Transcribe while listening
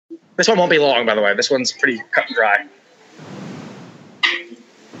This one won't be long, by the way. This one's pretty cut and dry.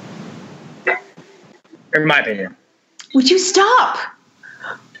 In my opinion. Would you stop?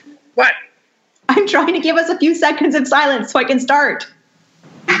 What? I'm trying to give us a few seconds of silence so I can start.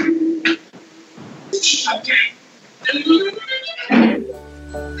 Okay.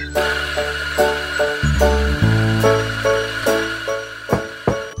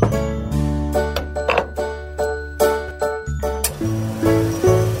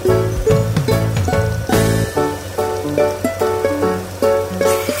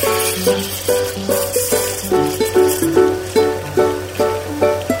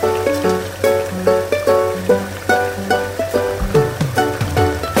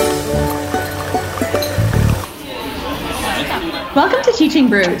 Welcome to Teaching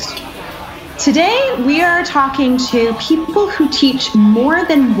Brews. Today we are talking to people who teach more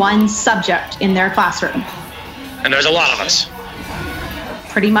than one subject in their classroom. And there's a lot of us.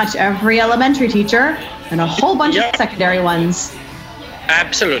 Pretty much every elementary teacher and a whole bunch of secondary ones.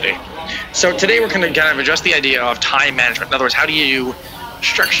 Absolutely. So today we're going to kind of address the idea of time management. In other words, how do you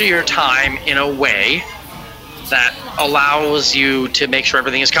structure your time in a way that allows you to make sure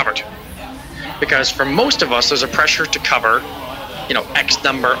everything is covered? Because for most of us, there's a pressure to cover X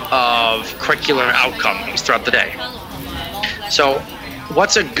number of curricular outcomes throughout the day. So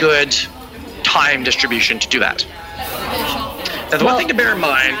what's a good time distribution to do that? Now, the one thing to bear in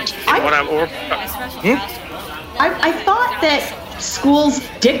mind, I thought that schools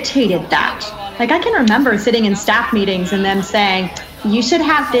dictated that. Like, I can remember sitting in staff meetings and them saying, you should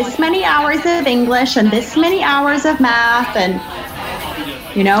have this many hours of English and this many hours of math, and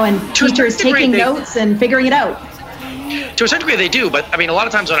and teachers taking notes and figuring it out. To a certain degree, they do, but I mean, a lot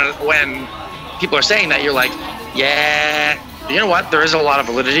of times when people are saying that, you're like, yeah, you know what? There is a lot of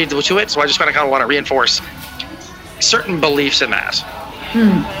validity to it, so I just kind of want to reinforce certain beliefs in that.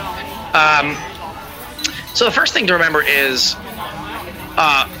 So the first thing to remember is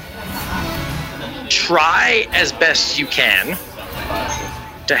try as best you can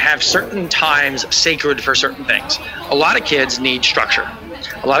to have certain times sacred for certain things. A lot of kids need structure.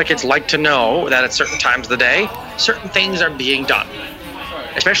 A lot of kids like to know that at certain times of the day, certain things are being done.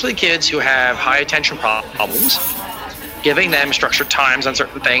 Especially kids who have high attention problems, giving them structured times on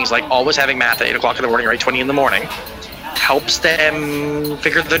certain things, like always having math at 8 o'clock in the morning or 8:20 in the morning, helps them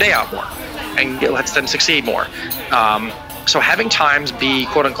figure their day out more and it lets them succeed more. So having times be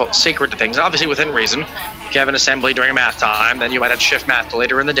quote unquote sacred to things, obviously within reason. If you have an assembly during a math time, then you might have to shift math to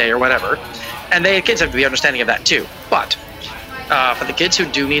later in the day or whatever. And kids have to be understanding of that too. But for the kids who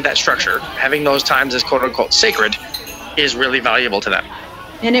do need that structure, having those times as quote unquote sacred is really valuable to them.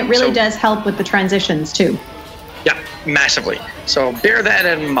 And it really does help with the transitions too. Yeah, massively. So bear that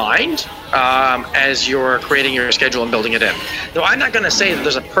in mind as you're creating your schedule and building it in. Now, I'm not going to say that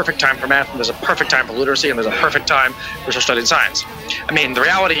there's a perfect time for math and there's a perfect time for literacy and there's a perfect time for studying science. I mean, the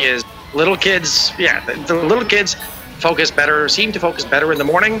reality is little kids, the little kids seem to focus better in the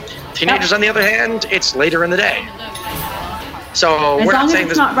morning. Teenagers, on the other hand, it's later in the day. So as long as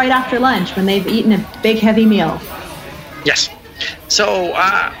it's not right after lunch when they've eaten a big heavy meal. Yes. So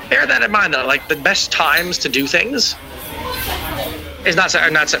bear that in mind, though. Like, the best times to do things is not set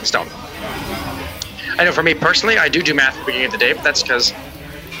in stone. I know for me personally, I do math at the beginning of the day, but that's because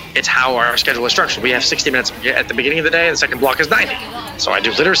it's how our schedule is structured. We have 60 minutes at the beginning of the day, and the second block is 90. So I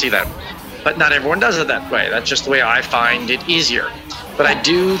do literacy then. But not everyone does it that way. That's just the way I find it easier. But I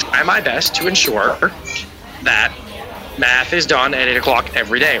do try my best to ensure that math is done at 8 o'clock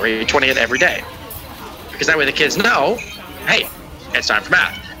every day, or 8:20 every day. Because that way the kids know, hey, it's time for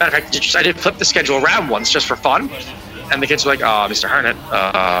math. Matter of fact, I did flip the schedule around once just for fun. And the kids were like, Mr. Harnett,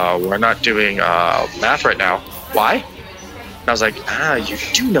 we're not doing math right now. Why? And I was like, you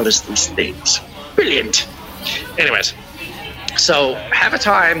do notice these things. Brilliant. Anyways, so have a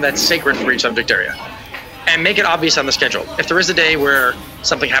time that's sacred for each subject area. And make it obvious on the schedule. If there is a day where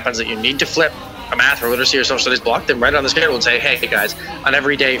something happens that you need to flip a math or literacy or social studies block, then write it on the schedule and say, hey guys, on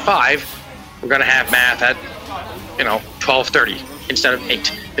every day 5, we're going to have math at 12:30 instead of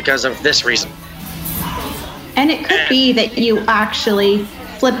 8 because of this reason. And it could be that you actually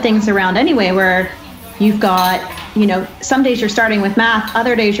flip things around anyway, where you've got, some days you're starting with math,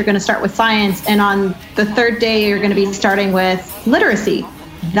 other days you're going to start with science, and on the third day you're going to be starting with literacy.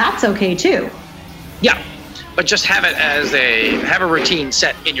 That's okay too. Yeah, but just have it as have a routine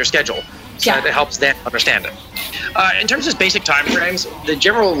set in your schedule so that it helps them understand it. In terms of basic time frames, the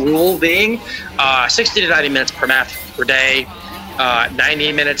general rule being 60 to 90 minutes per math per day,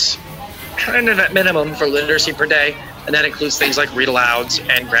 90 minutes kind of at minimum for literacy per day, and that includes things like read alouds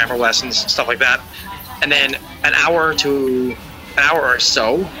and grammar lessons, stuff like that. And then an hour to an hour or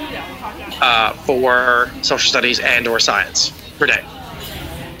so for social studies and or science per day.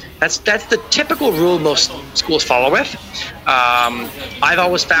 That's the typical rule most schools follow with. I've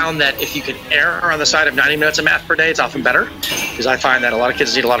always found that if you can err on the side of 90 minutes of math per day, it's often better, because I find that a lot of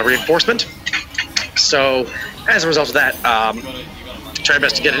kids need a lot of reinforcement. So as a result of that, try your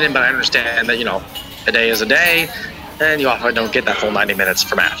best to get it in, but I understand that, a day is a day, and you often don't get that full 90 minutes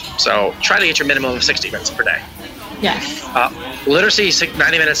for math. So try to get your minimum of 60 minutes per day. Yes. Literacy,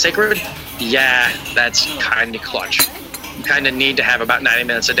 90 minutes sacred, yeah, that's kind of clutch. You kind of need to have about 90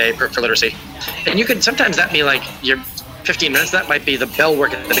 minutes a day for literacy. And you can, sometimes that be like your 15 minutes, that might be the bell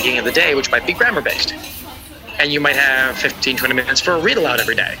work at the beginning of the day, which might be grammar based. And you might have 15, 20 minutes for a read aloud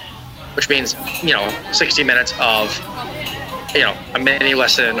every day, which means, 60 minutes of, a mini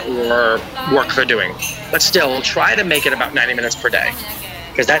lesson or work they're doing. But still, try to make it about 90 minutes per day,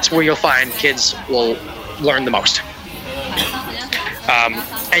 because that's where you'll find kids will learn the most.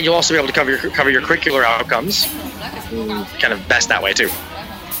 And you'll also be able to cover your curricular outcomes kind of best that way too.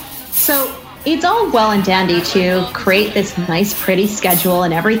 So it's all well and dandy to create this nice, pretty schedule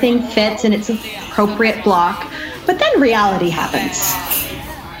and everything fits in its appropriate block, but then reality happens.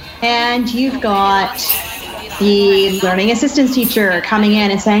 And you've got the learning assistance teacher coming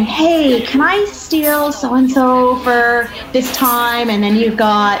in and saying, hey, can I steal so-and-so for this time? And then you've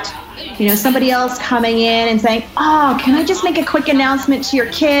got somebody else coming in and saying, oh, can I just make a quick announcement to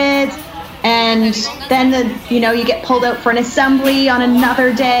your kids? And then you get pulled out for an assembly on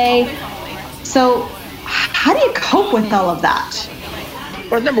another day. So how do you cope with all of that?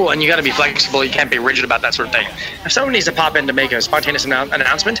 Well, number one, you got to be flexible. You can't be rigid about that sort of thing. If someone needs to pop in to make a spontaneous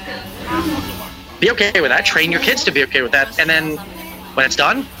announcement, be okay with that. Train your kids to be okay with that. And then when it's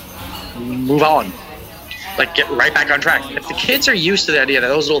done, move on. Like, get right back on track. If the kids are used to the idea that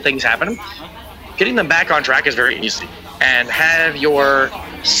those little things happen, getting them back on track is very easy. And have your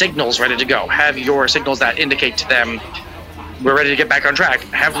signals ready to go. Have your signals that indicate to them we're ready to get back on track.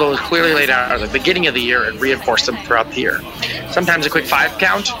 Have those clearly laid out at the beginning of the year and reinforce them throughout the year. Sometimes a quick 5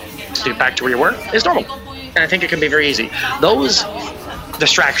 count to get back to where you were is normal. And I think it can be very easy. Those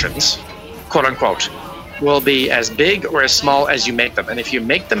distractions, quote unquote, will be as big or as small as you make them. And if you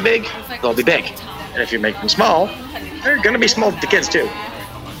make them big, they'll be big. And if you make them small, they're going to be small to the kids too.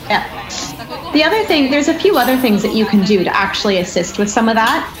 Yeah. The other thing, there's a few other things that you can do to actually assist with some of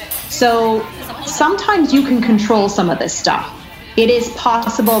that. So sometimes you can control some of this stuff. It is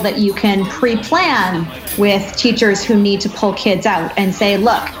possible that you can pre-plan with teachers who need to pull kids out and say,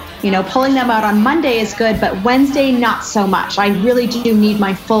 look, pulling them out on Monday is good, but Wednesday, not so much. I really do need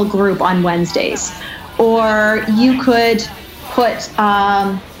my full group on Wednesdays. Or you could put,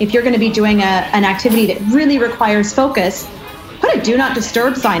 if you're going to be doing an activity that really requires focus, put a do not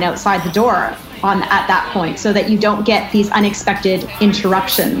disturb sign outside the door at that point so that you don't get these unexpected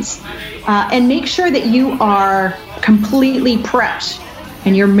interruptions. And make sure that you are completely prepped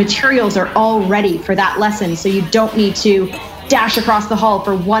and your materials are all ready for that lesson, so you don't need to dash across the hall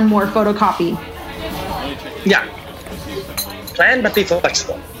for one more photocopy. Yeah. Plan, but be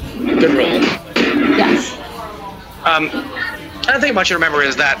flexible. Good rule. Yes. Another thing I want you to remember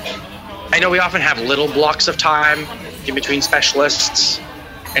is that I know we often have little blocks of time in between specialists,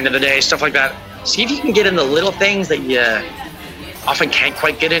 end of the day, stuff like that. See if you can get in the little things that you often can't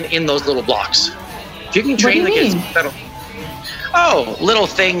quite get in those little blocks. If you can train the kids, little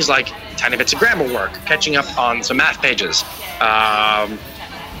things like tiny bits of grammar work, catching up on some math pages,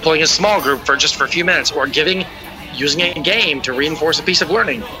 pulling a small group for a few minutes, or using a game to reinforce a piece of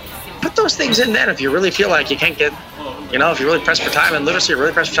learning. Put those things in then if you really feel like you can't get, if you're really pressed for time in literacy or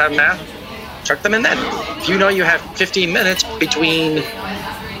really pressed for time in math, chuck them in then. If you have 15 minutes between,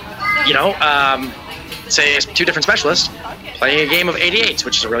 say 2 different specialists playing a game of 88s,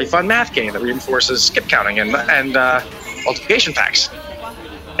 which is a really fun math game that reinforces skip counting and multiplication facts.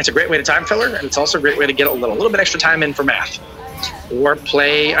 It's a great way to time filler, and it's also a great way to get a little bit extra time in for math. Or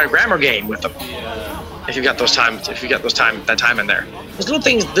play a grammar game with them if you've got that time in there. There's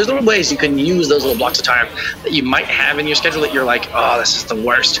little ways you can use those little blocks of time that you might have in your schedule that you're like, oh, this is the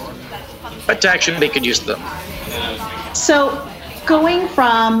worst. But to actually make good use of them. So going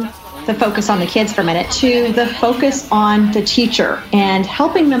from the focus on the kids for a minute to the focus on the teacher and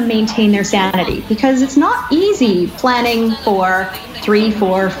helping them maintain their sanity, because it's not easy planning for 3,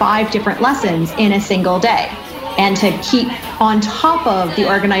 4, 5 different lessons in a single day and to keep on top of the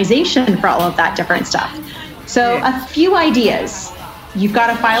organization for all of that different stuff. So a few ideas. You've got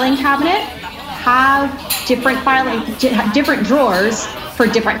a filing cabinet, have different drawers for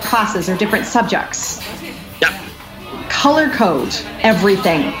different classes or different subjects. Yep. Color code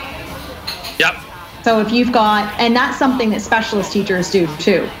everything. Yep. So if you've got, and that's something that specialist teachers do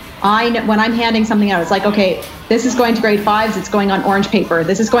too. I know when I'm handing something out, it's like, okay, this is going to grade 5s, it's going on orange paper.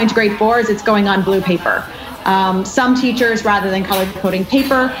 This is going to grade 4s, it's going on blue paper. Some teachers, rather than color coding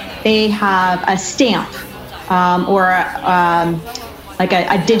paper, they have a stamp or like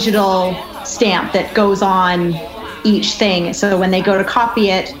a digital stamp that goes on each thing. So when they go to copy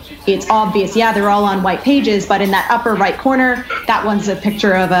it, it's obvious, yeah, they're all on white pages, but in that upper right corner, that one's a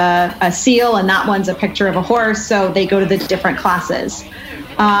picture of a seal and that one's a picture of a horse. So they go to the different classes.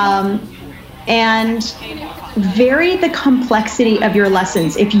 And vary the complexity of your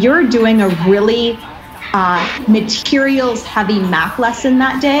lessons. If you're doing a really materials heavy math lesson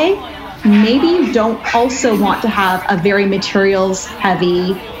that day, maybe you don't also want to have a very materials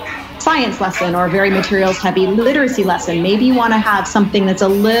heavy science lesson or a very materials heavy literacy lesson. Maybe you want to have something that's a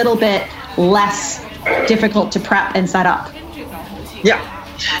little bit less difficult to prep and set up. Yeah.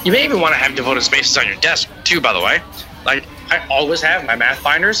 You may even want to have devoted spaces on your desk too, by the way. Like, I always have my math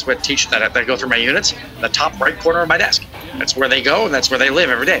binders with teachers that go through my units, the top right corner of my desk. That's where they go and that's where they live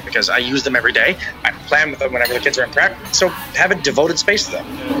every day because I use them every day. I plan with them whenever the kids are in prep. So have a devoted space to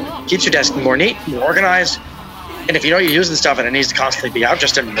them. Keeps your desk more neat, more organized. And if you know you're using stuff and it needs to constantly be out,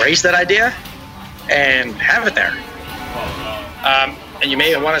 just embrace that idea and have it there. And you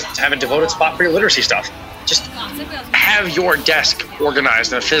may want to have a devoted spot for your literacy stuff. Just have your desk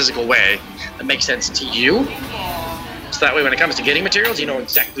organized in a physical way that makes sense to you. So that way when it comes to getting materials, you know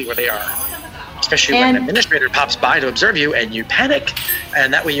exactly where they are. Especially when an administrator pops by to observe you and you panic.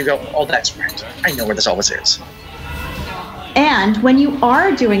 And that way you go, oh, that's right. I know where this always is. And when you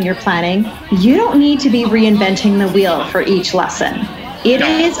are doing your planning, you don't need to be reinventing the wheel for each lesson. It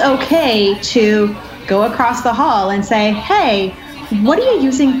is okay to go across the hall and say, hey, what are you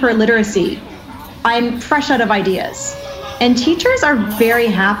using for literacy? I'm fresh out of ideas. And teachers are very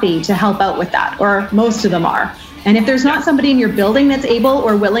happy to help out with that, or most of them are. And if there's not somebody in your building that's able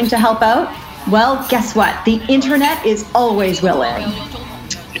or willing to help out, well, guess what? The internet is always willing.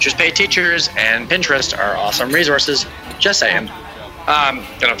 Teachers Pay Teachers and Pinterest are awesome resources. Just saying.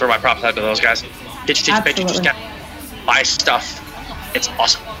 Gonna throw my props out to those guys. Get your Teachers Pay Teachers account. Buy stuff. It's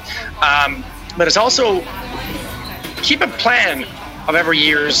awesome. But it's also keep a plan of every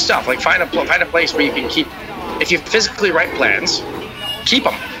year's stuff. Like find a place where you can keep. If you physically write plans, keep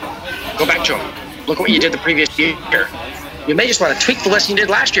them. Go back to them. Look at what you did the previous year. You may just want to tweak the lesson you did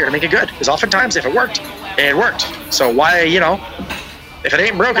last year to make it good. Because oftentimes, if it worked, it worked. So why, if it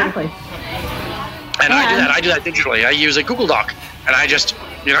ain't broken. Exactly. And I do that digitally. I use a Google Doc. And I just,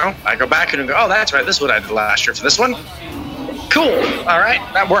 I go back and go, oh, that's right. This is what I did last year for this one. Cool. All right.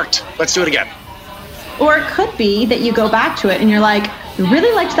 That worked. Let's do it again. Or it could be that you go back to it and you're like,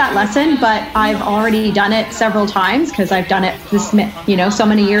 really liked that lesson, but I've already done it several times because I've done it so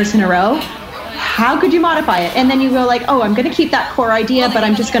many years in a row. How could you modify it? And then you go like, oh, I'm going to keep that core idea, but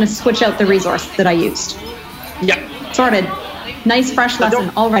I'm just going to switch out the resource that I used. Yeah. Sorted. Nice, fresh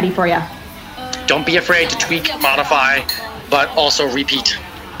lesson all ready for you. Don't be afraid to tweak, modify, but also repeat.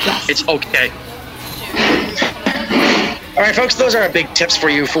 Yes. It's okay. All right, folks, those are our big tips for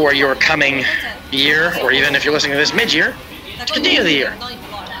you for your coming year, or even if you're listening to this mid-year, to continue the year.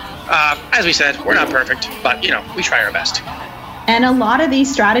 As we said, we're not perfect, but, we try our best. And a lot of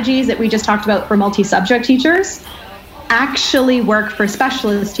these strategies that we just talked about for multi-subject teachers actually work for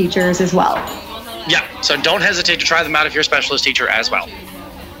specialist teachers as well. Yeah, so don't hesitate to try them out if you're a specialist teacher as well.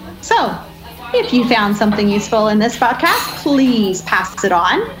 So, if you found something useful in this podcast, please pass it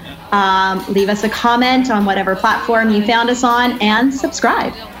on. Leave us a comment on whatever platform you found us on and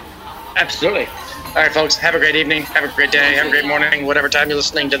subscribe. Absolutely. All right, folks, have a great evening, have a great day, have a great morning, whatever time you're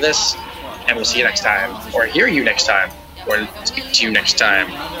listening to this, and we'll see you next time, or hear you next time, or speak to you next time.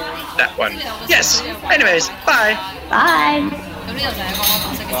 That one. Yes. Anyways, bye. Bye. 咁呢度就係一個我角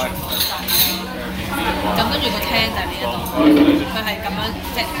色嘅傳播站，咁跟住個廳就係呢一度，佢係咁樣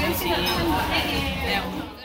即係好似。